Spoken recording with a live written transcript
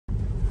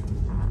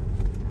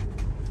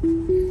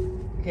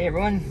Okay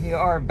everyone, we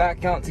are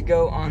back out to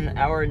go on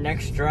our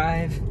next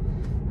drive.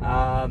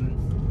 We're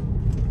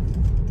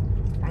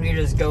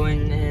just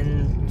going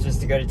in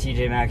just to go to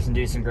TJ Maxx and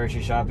do some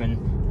grocery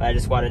shopping. I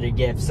just wanted to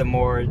give some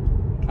more,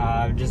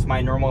 just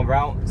my normal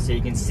route so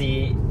you can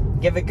see,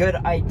 give a good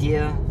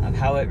idea of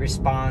how it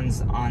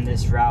responds on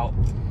this route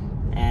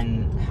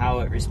and how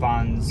it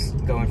responds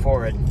going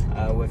forward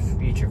with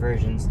future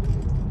versions.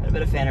 A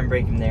bit of phantom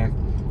braking there.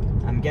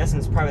 I'm guessing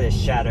it's probably the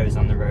shadows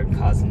on the road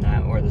causing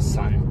that, or the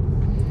sun.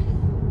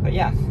 But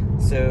yeah,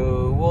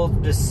 so we'll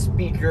just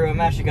speed through. I'm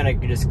actually gonna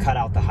just cut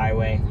out the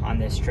highway on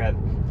this trip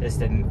just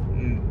to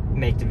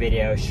make the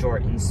video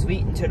short and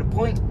sweet and to the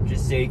point,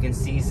 just so you can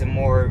see some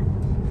more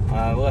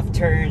left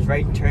turns,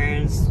 right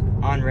turns,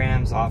 on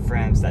ramps, off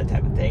ramps, that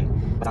type of thing.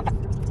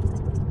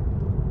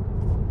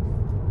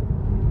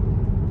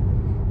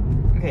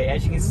 Okay,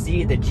 as you can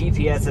see, the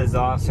GPS is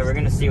off, so we're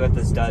gonna see what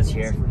this does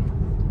here.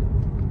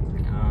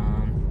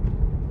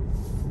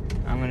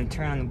 I'm gonna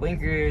turn on the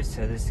blinkers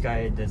so this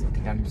guy doesn't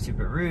think I'm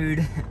super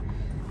rude.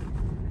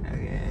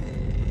 Okay.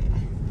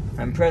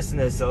 I'm pressing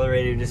the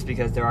accelerator just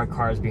because there are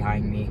cars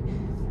behind me.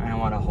 I don't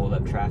want to hold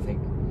up traffic.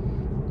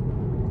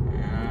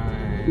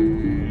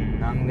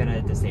 I'm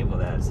gonna disable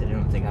that so I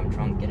don't think I'm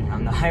drunk getting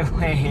on the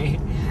highway.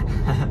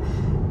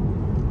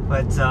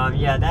 But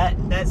yeah,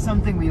 that's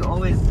something we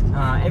always,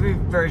 every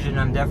version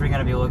I'm definitely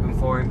gonna be looking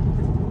for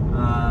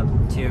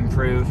to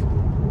improve.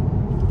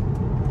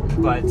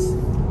 But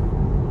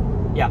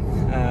yeah,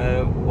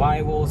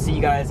 we'll see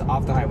you guys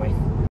off the highway.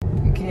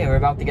 Okay, we're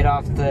about to get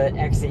off the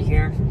exit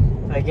here.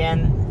 So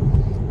again,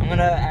 I'm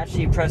gonna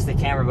actually press the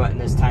camera button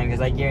this time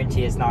because I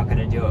guarantee it's not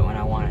gonna do it when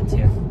I want it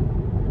to.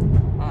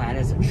 Oh, and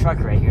there's a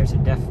truck right here, so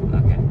definitely,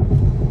 okay.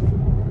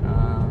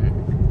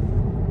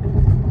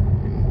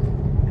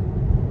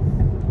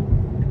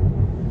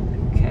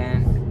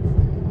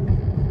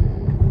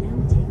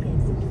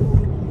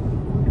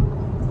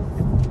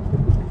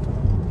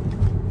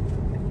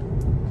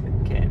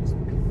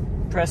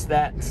 Press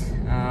that,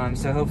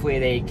 so hopefully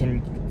they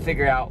can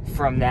figure out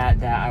from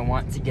that I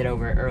want to get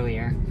over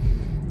earlier.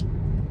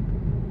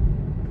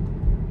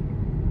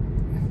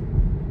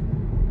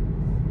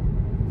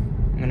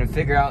 I'm gonna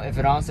figure out if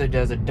it also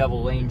does a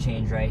double lane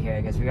change right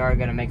here, because we are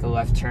gonna make a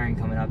left turn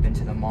coming up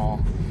into the mall.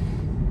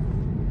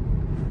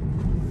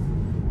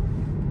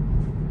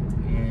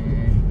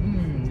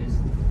 And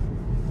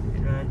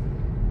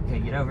okay,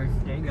 get over.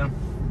 There you go.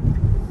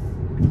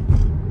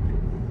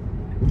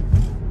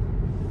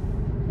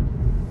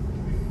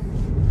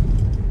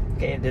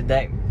 Okay, did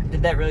that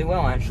really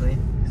well actually.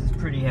 This is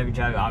pretty heavy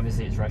drive.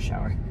 Obviously it's rush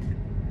hour.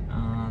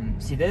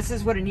 See, this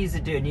is what it needs to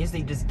do. It needs to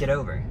just get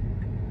over.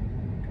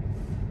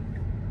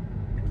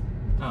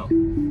 Oh,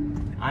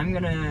 I'm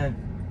gonna.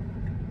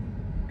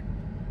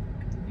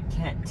 I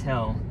can't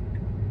tell.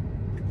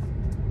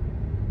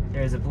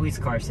 There's a police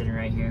car sitting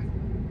right here.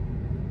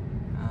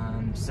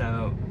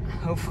 So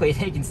hopefully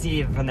they can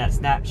see from that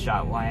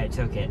snapshot why I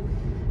took it.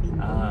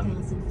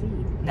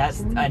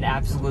 That's an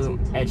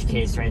absolute edge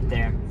case right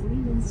there.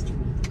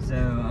 So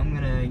I'm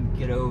gonna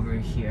get over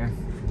here.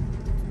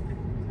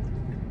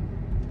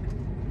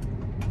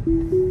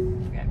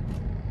 Okay.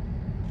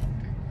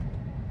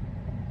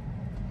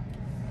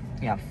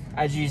 Yeah,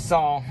 as you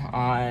saw,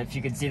 if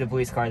you could see the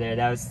police car there,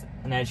 that was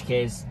an edge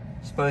case.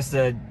 You're supposed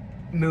to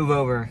move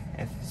over,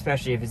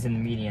 especially if it's in the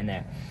median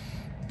there.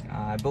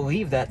 I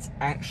believe that's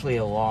actually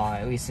a law,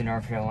 at least in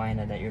North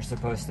Carolina, that you're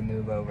supposed to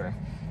move over.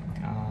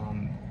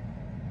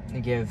 To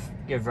give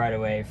right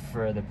away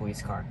for the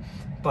police car.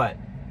 But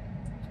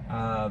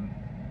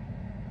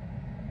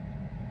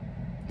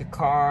the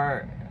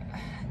car,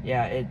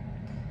 yeah, it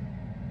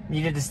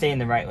needed to stay in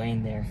the right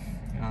lane there.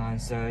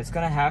 So it's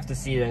gonna have to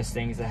see those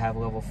things that have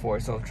level 4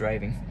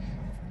 self-driving.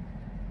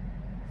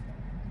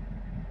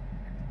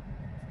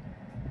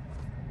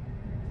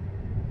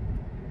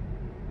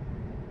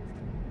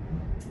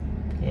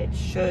 It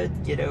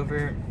should get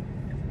over,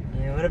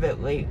 a little bit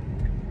late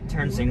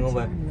turn signal,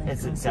 but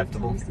it's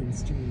acceptable.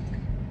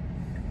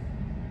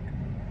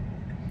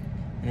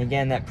 And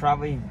again, that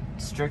probably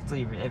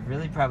it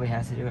really probably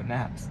has to do with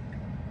maps.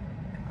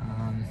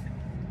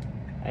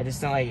 I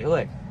just don't like,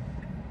 look,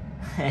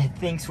 it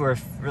thinks we're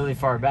really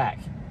far back.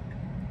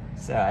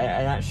 So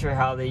I'm not sure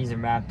how these are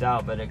mapped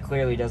out, but it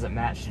clearly doesn't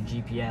match the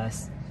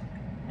GPS.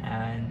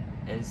 And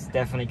it's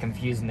definitely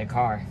confusing the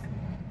car.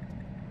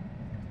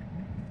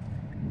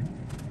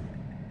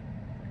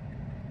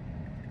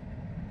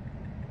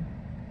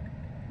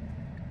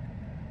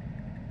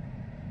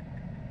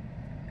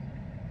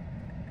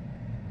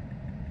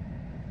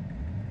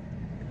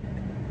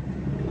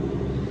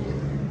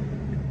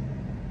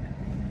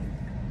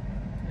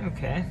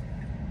 Okay,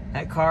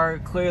 that car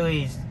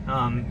clearly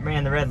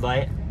ran the red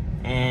light,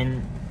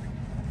 and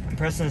I'm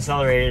pressing the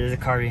accelerator. There's a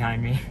car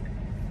behind me,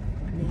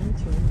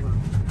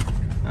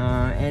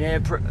 and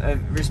it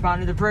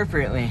responded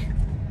appropriately.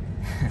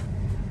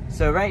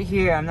 So right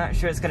here, I'm not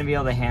sure it's going to be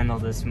able to handle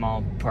this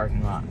small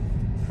parking lot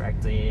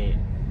correctly.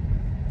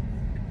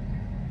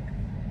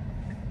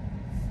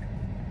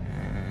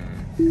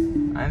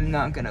 I'm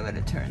not going to let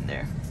it turn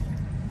there.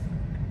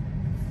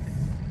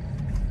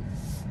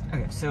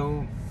 Okay,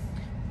 so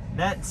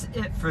that's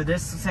it for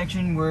this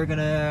section. We're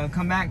gonna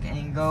come back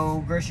and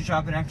go grocery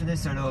shopping after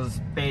this, so it'll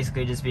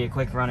basically just be a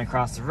quick run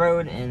across the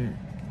road, and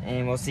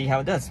we'll see how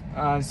it does.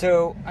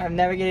 So I've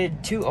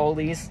navigated 2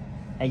 Aldi's.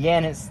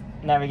 Again, its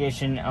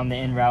navigation on the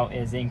en route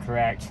is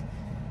incorrect,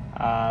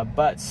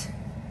 but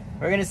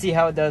we're gonna see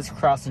how it does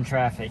crossing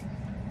traffic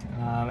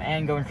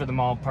and going for the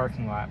mall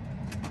parking lot.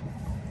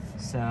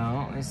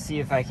 So let's see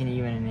if I can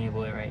even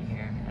enable it right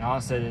here. And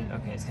also,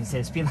 okay, it's gonna say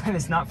the speed limit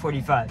is not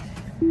 45.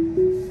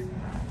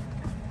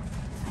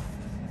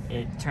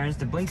 It turns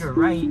the blinker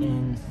right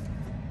and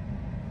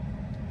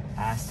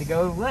has to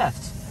go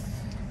left.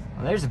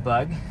 Well, there's a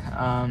bug.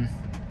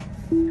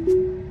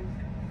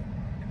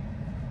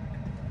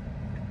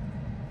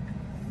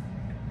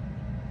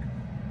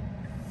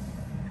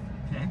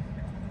 Okay.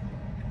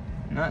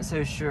 Not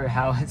so sure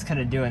how it's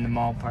gonna do in the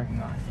mall parking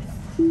lot.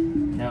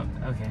 Nope,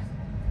 okay.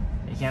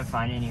 You can't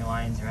find any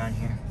lines around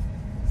here.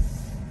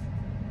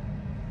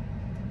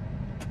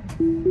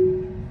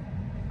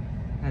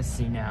 Let's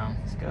see now.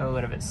 Let's go a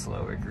little bit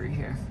slower through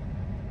here.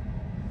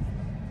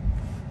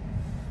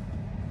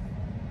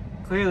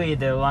 Clearly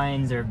the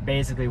lines are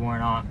basically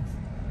worn off.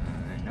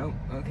 Nope,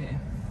 okay.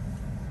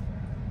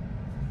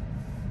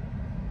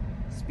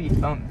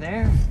 Speed bump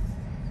there.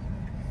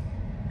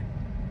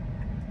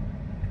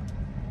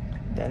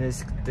 That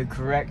is the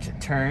correct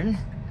turn.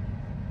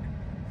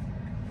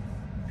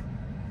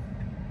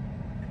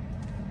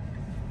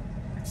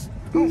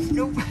 Oh,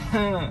 nope.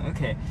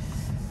 Okay.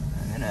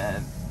 I'm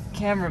gonna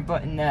camera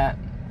button that.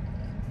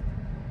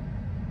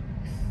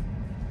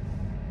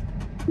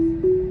 Okay.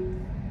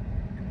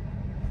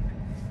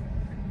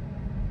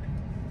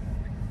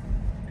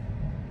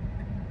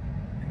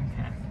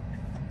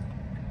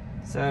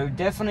 So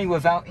definitely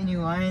without any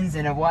lines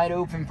in a wide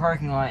open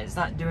parking lot, it's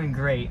not doing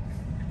great.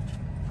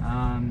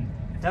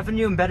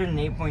 Definitely doing better than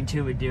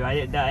 8.2 would do.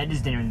 I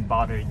just didn't even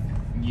bother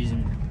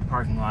using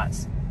parking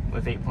lots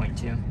with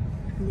 8.2.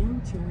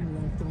 Now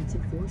turn left onto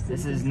 4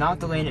 This is not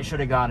the lane it should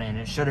have got in.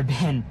 It should have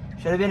been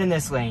in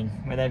this lane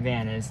where that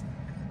van is.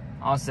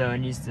 Also, it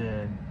needs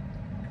to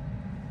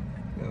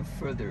go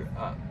further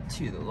up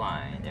to the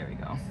line. There we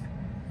go.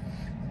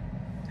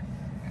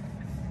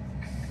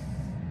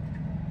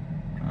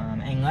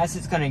 Unless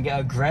it's going to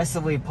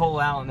aggressively pull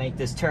out and make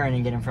this turn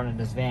and get in front of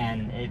this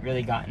van, it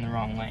really got in the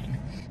wrong lane.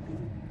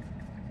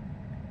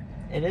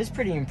 It is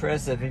pretty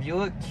impressive. If you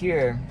look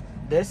here,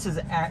 this is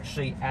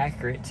actually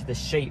accurate to the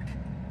shape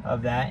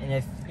of that, and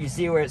if you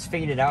see where it's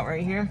faded out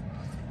right here,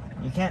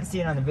 you can't see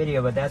it on the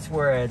video, but that's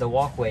where the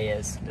walkway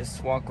is. This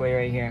walkway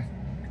right here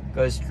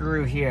goes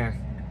through here,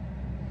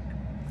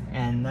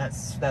 and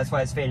that's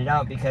why it's faded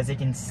out, because it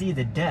can see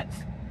the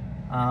depth.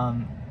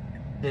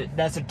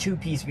 That's a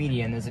 2-piece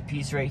median. There's a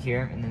piece right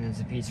here, and then there's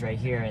a piece right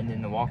here, and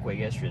then the walkway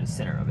goes through the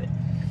center of it,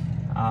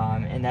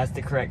 and that's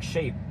the correct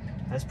shape.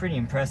 That's pretty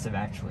impressive,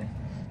 actually.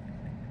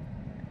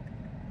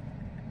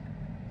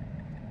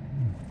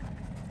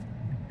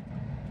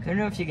 I don't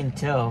know if you can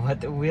tell,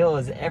 but the wheel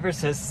is ever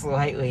so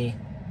slightly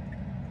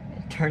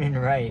turning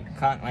right,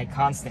 like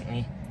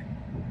constantly.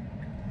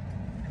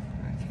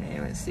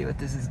 Okay, let's see what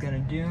this is gonna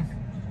do.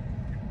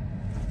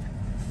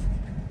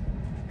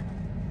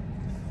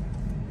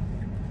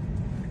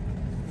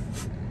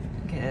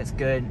 Okay, that's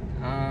good.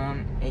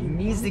 It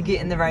needs to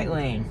get in the right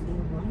lane.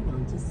 Right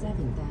onto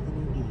 7th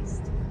Avenue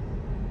East.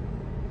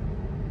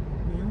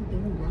 Now go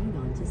right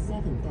onto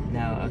 7th Avenue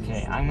No,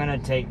 okay, I'm gonna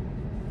take.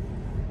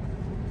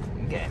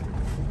 Okay.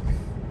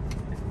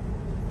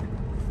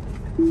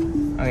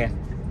 Okay.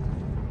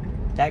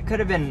 That could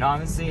have been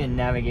honestly a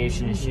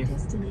navigation issue.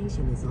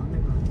 Destination is on the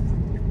right.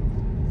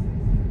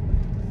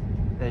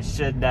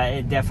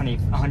 It definitely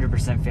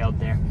 100% failed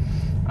there.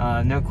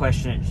 No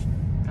question.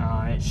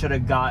 It should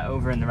have got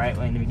over in the right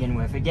lane to begin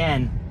with.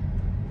 Again,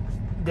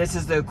 this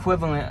is the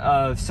equivalent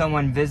of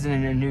someone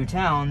visiting a new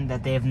town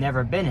that they have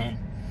never been in,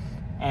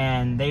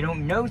 and they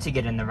don't know to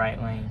get in the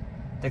right lane.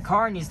 The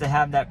car needs to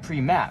have that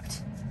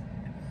pre-mapped.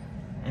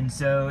 And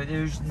so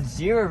there's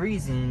zero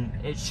reason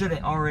it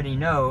shouldn't already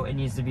know it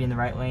needs to be in the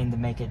right lane to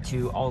make it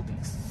to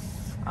Aldi's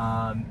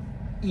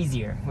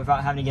easier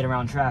without having to get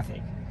around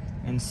traffic.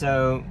 And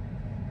so,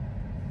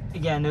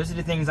 again, those are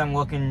the things I'm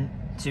looking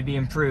to be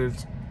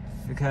improved,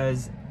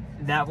 because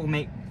that will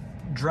make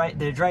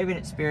the driving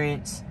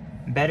experience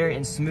better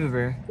and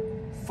smoother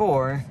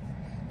for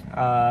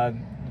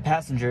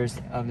passengers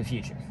of the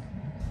future.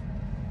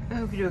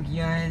 Okie dokie,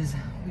 guys,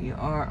 we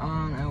are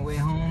on our way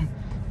home.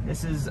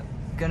 This is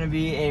gonna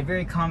be a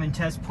very common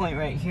test point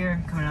right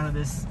here, coming out of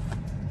this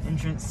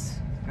entrance.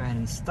 Go ahead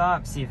and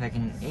stop, see if I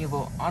can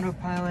enable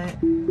autopilot.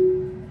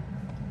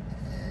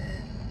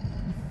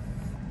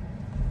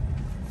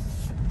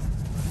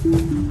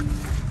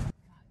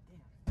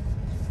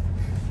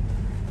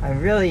 I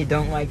really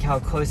don't like how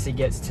close it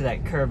gets to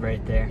that curb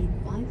right there. In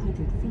 500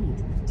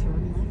 feet,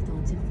 turn left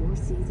onto Four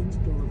Seasons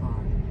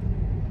Boulevard.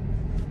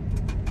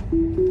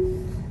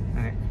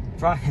 Alright,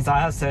 problem is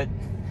I also,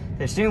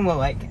 the steering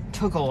wheel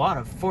took a lot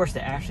of force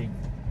to actually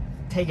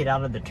take it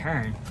out of the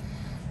turn.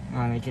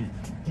 It can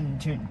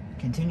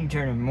continue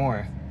turning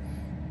more.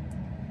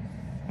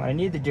 what I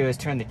need to do is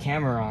turn the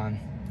camera on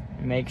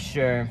and make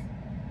sure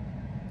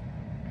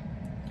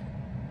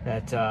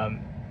that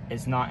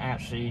it's not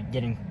actually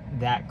getting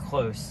that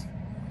close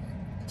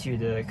to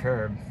the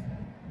curb.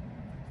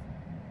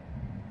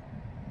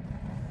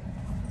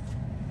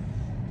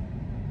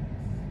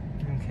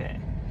 Okay,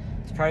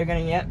 it's probably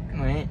gonna,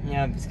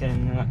 it's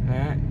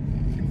gonna,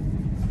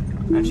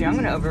 actually I'm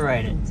gonna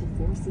override it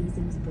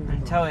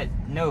and tell it,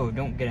 no,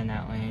 don't get in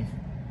that lane.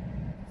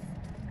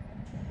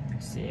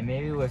 Let's see,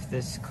 maybe with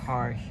this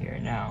car here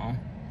now.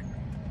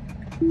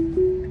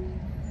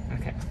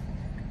 Okay,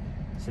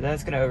 so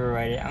that's gonna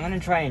override it. I'm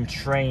gonna try and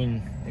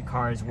train the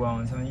car as well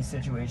in some of these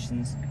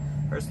situations.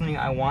 Personally,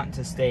 I want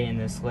to stay in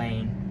this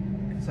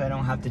lane so I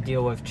don't have to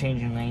deal with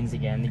changing lanes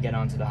again to get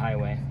onto the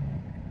highway.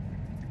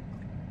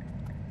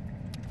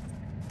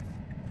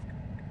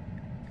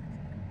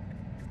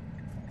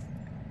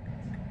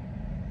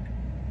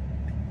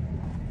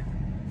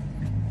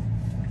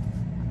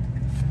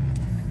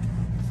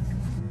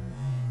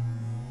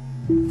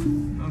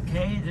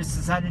 Okay, just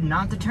decided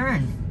not to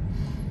turn.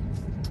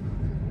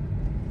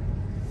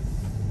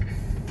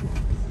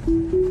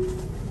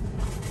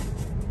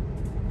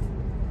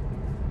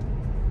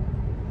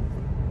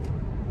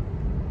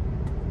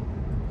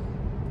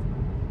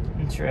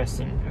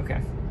 Interesting,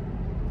 okay.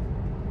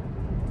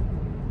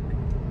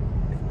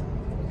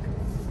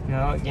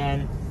 No,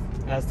 again,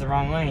 that's the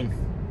wrong lane.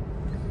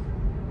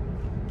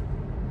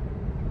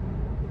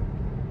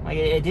 Like,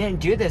 it didn't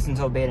do this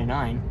until beta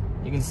 9.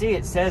 You can see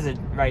it says it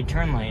right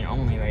turn lane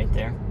only right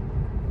there.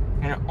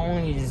 And it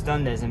only has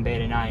done this in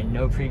beta 9.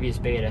 No previous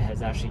beta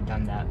has actually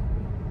done that.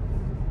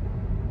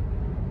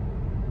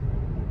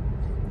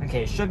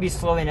 Okay, it should be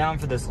slowing down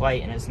for this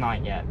light and it's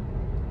not yet.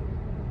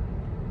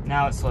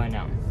 Now it's slowing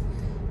down.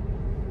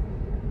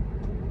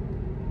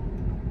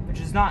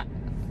 Which is not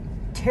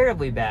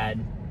terribly bad,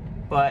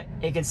 but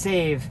it could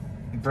save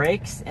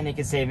brakes and it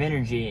could save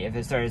energy if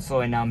it started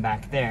slowing down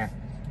back there.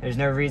 There's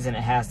no reason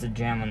it has to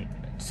jam on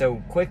so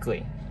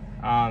quickly.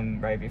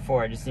 Right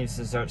before. It just needs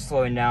to start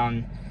slowing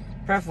down.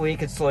 Preferably it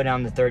could slow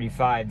down to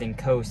 35, then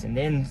coast, and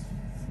then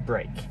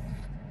brake.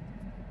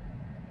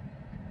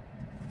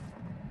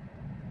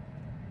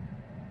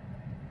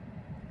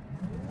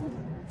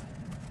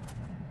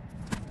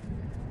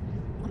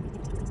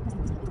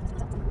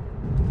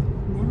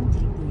 Now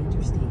take the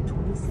Interstate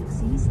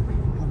 26 East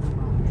on the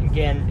right.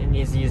 Again, it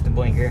needs to use the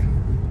blinker.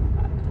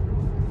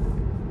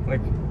 We're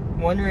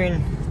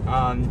wondering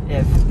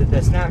if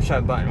the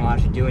snapshot button will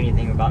actually do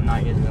anything about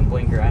not using the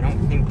blinker. I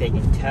don't think they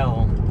can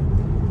tell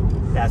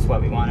that's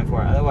what we want it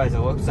for. Otherwise, it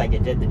looks like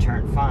it did the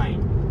turn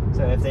fine.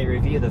 So if they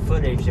review the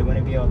footage, they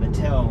wouldn't be able to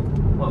tell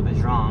what was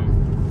wrong.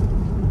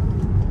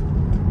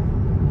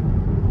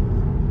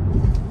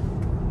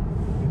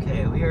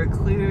 Okay, we are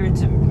clear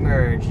to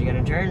merge. You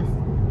gonna turn?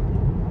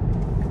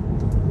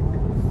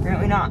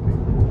 Apparently not.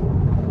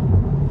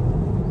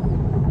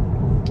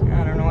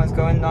 I don't know what's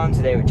going on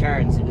today with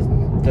turns. It just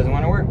doesn't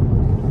want to work.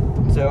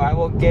 So I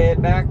will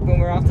get back when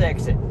we're off the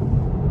exit.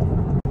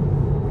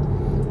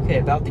 Okay,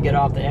 about to get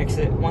off the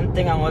exit. One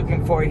thing I'm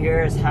looking for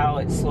here is how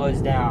it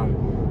slows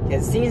down.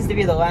 It seems to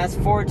be the last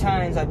 4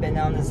 times I've been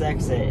down this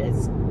exit,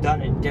 it's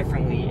done it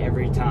differently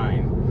every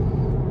time.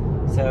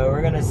 So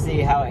we're gonna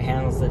see how it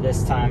handles it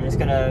this time. I'm just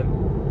gonna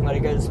let it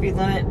go to the speed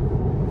limit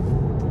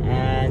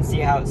and see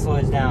how it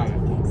slows down.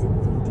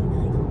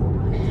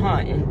 Huh,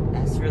 and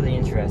that's really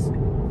interesting.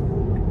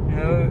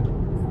 No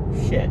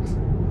shit.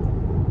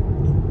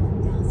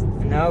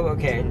 No,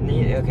 okay,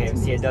 okay,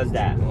 see, it does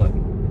that, look.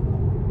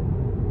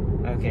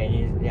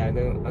 Okay, yeah,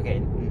 go,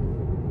 okay.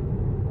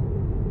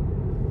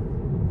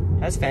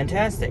 That's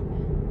fantastic.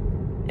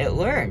 It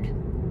learned.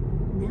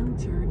 Now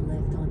turn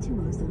left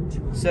onto Ozone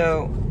Drive.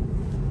 So,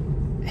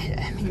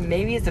 I mean,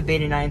 maybe it's a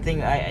beta 9 thing.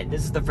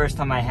 This is the first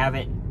time I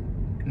haven't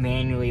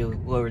manually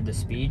lowered the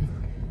speed.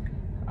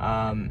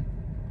 I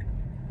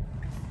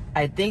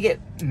think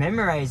it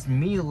memorized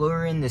me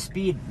lowering the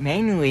speed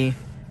manually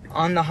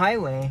on the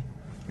highway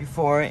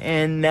before,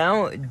 and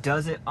now it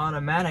does it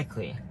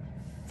automatically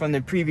from the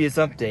previous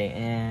update.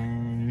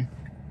 And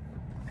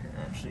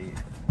actually,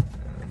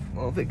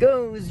 well, if it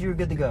goes, you're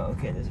good to go.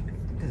 Okay,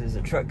 because there's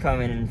a truck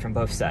coming in from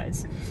both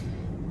sides.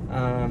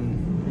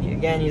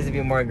 Again, needs to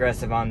be more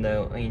aggressive on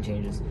the lane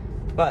changes.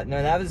 But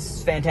no, that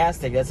was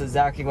fantastic. That's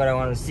exactly what I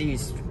wanted to see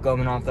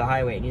going off the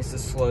highway. It needs to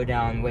slow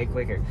down way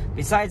quicker.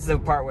 Besides the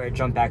part where it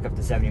jumped back up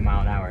to 70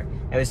 mile an hour.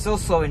 It was still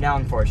slowing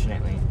down,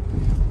 fortunately.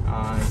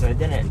 So it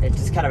didn't, it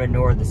just kind of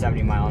ignored the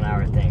 70 mile an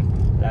hour thing.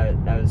 That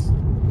was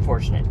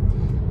fortunate.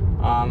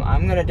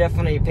 I'm gonna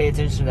definitely pay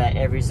attention to that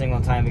every single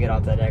time we get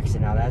off that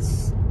exit. Now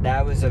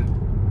that was a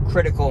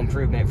critical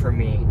improvement for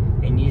me.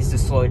 It needs to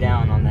slow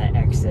down on that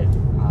exit,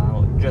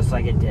 just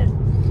like it did.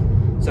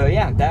 So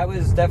yeah, that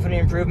was definitely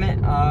an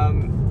improvement.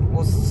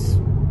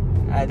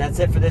 That's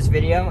it for this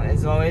video.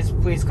 As always,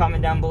 please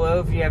comment down below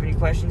if you have any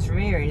questions for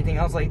me or anything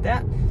else like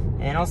that.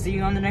 And I'll see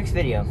you on the next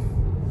video.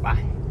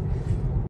 Bye.